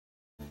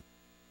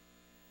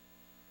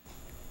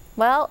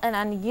Well, an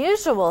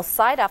unusual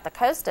sight off the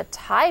coast of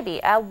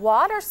Tybee, a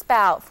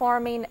waterspout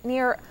forming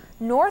near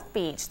North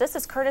Beach. This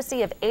is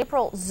courtesy of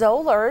April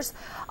Zollers.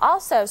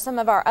 Also, some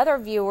of our other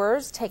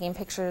viewers taking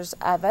pictures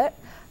of it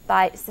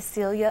by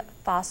Cecilia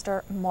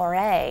Foster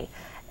Moray.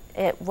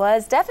 It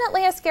was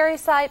definitely a scary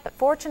sight, but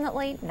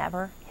fortunately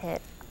never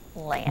hit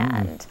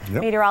land.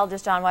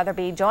 Meteorologist John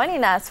Weatherby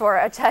joining us for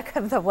a check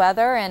of the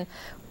weather, and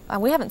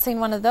we haven't seen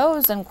one of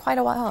those in quite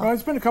a while. Well,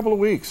 it's been a couple of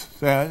weeks,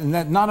 and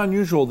that's not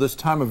unusual this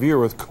time of year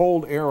with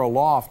cold air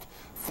aloft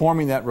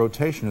forming that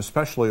rotation,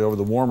 especially over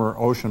the warmer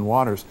ocean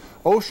waters.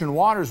 Ocean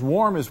waters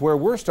warm is where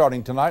we're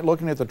starting tonight,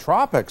 looking at the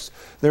tropics.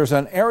 There's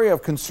an area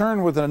of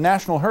concern with the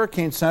National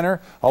Hurricane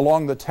Center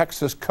along the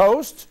Texas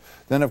coast.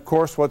 Then, of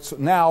course, what's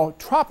now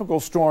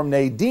Tropical Storm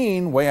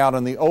Nadine way out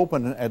in the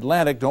open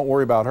Atlantic. Don't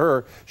worry about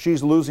her.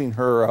 She's losing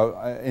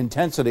her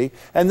intensity.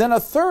 And then a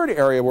third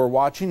area we're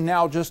watching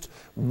now just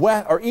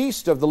west or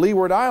east of the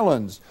Leeward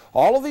Islands.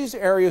 All of these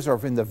areas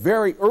are in the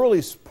very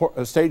early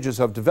stages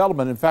of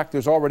development. In fact,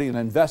 there's already an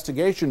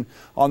investigation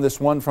on this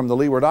one from the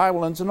Leeward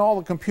Islands, and all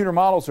the computer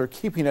models are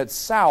keeping it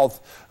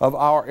south of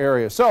our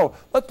area. So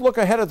let's look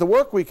ahead at the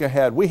work week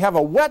ahead. We have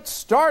a wet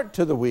start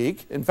to the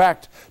week. In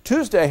fact,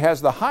 Tuesday has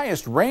the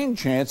highest rain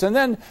chance, and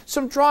then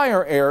some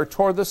drier air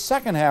toward the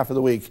second half of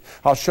the week.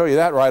 I'll show you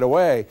that right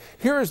away.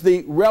 Here's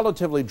the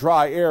relatively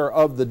dry air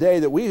of the day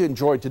that we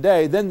enjoyed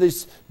today. Then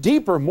this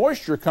deeper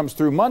moisture comes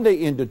through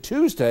Monday into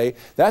Tuesday.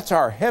 That's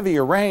our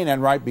heavier rain,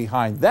 and right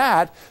behind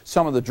that,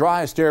 some of the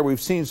driest air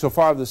we've seen so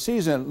far of the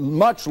season,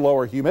 much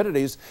lower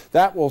humidities.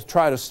 That will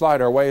try to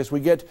slide our way as we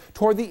get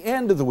toward the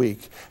end of the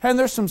week. And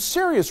there's some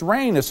serious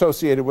rain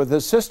associated with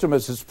this system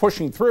as it's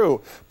pushing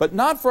through, but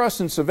not for us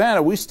in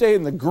Savannah. We stay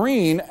in the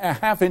green, a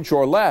half inch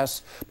or less.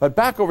 But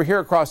back over here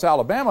across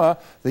Alabama,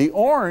 the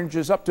orange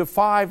is up to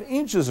 5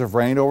 inches of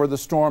rain over the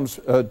storm's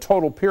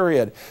total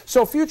period.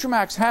 So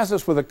FutureMax has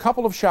us with a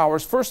couple of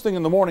showers first thing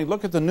in the morning.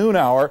 Look at the noon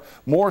hour.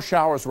 More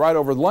showers right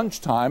over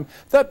lunchtime.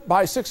 That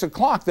by 6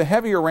 o'clock, the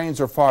heavier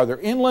rains are farther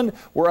inland.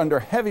 We're under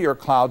heavier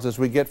clouds as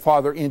we get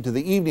farther into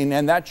the evening,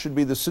 and that should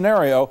be the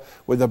scenario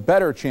with a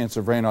better chance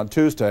of rain on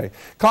Tuesday.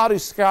 Cloudy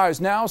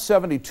skies now,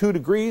 72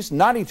 degrees,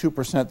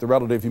 92% the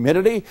relative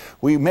humidity.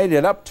 We made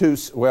it up to,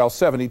 well,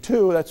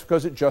 72. That's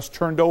because it just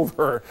turned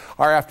over.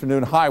 Our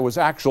afternoon high was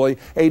actually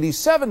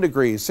 87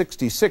 degrees,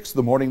 66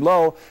 the morning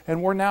low,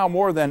 and we're now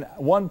more than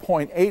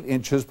 1.8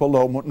 inches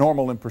below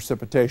normal in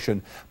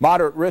precipitation.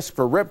 Moderate risk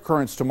for rip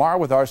currents tomorrow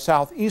with our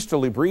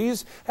southeasterly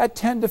breeze at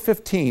 10 to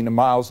 15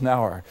 miles an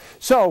hour.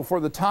 So for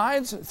the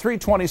tides,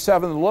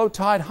 327 the low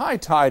tide, high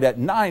tide at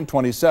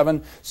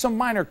 927. Some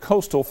minor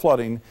coastal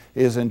flooding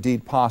is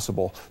indeed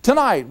possible.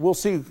 Tonight we'll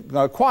see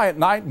a quiet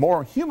night,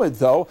 more humid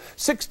though,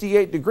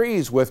 68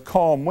 degrees with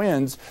calm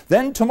winds.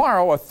 Then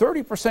tomorrow a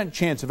 30%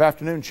 chance of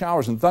afternoon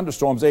showers and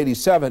thunderstorms,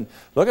 87.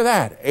 Look at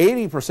that,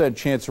 80%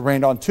 chance of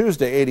rain on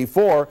Tuesday,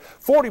 84.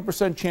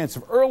 40% chance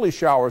of early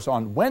showers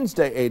on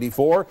Wednesday,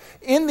 84.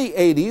 In the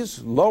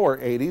 80s, lower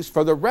 80s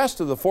for the rest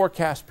of the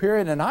forecast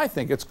period, and I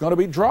think it's going to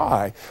be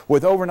dry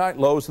with overnight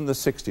lows in the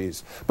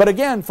 60s. But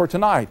again, for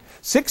tonight,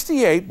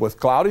 68 with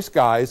cloudy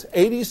skies,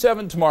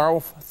 87 tomorrow,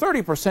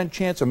 30%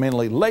 chance of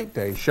mainly late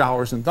day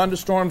showers and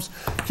thunderstorms.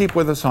 Keep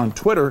with us on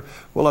Twitter.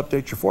 We'll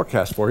update your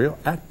forecast for you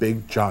at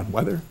Big John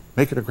Weather.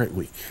 Make it a great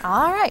week.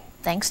 All right.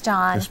 Thanks,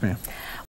 John. Yes, ma'am.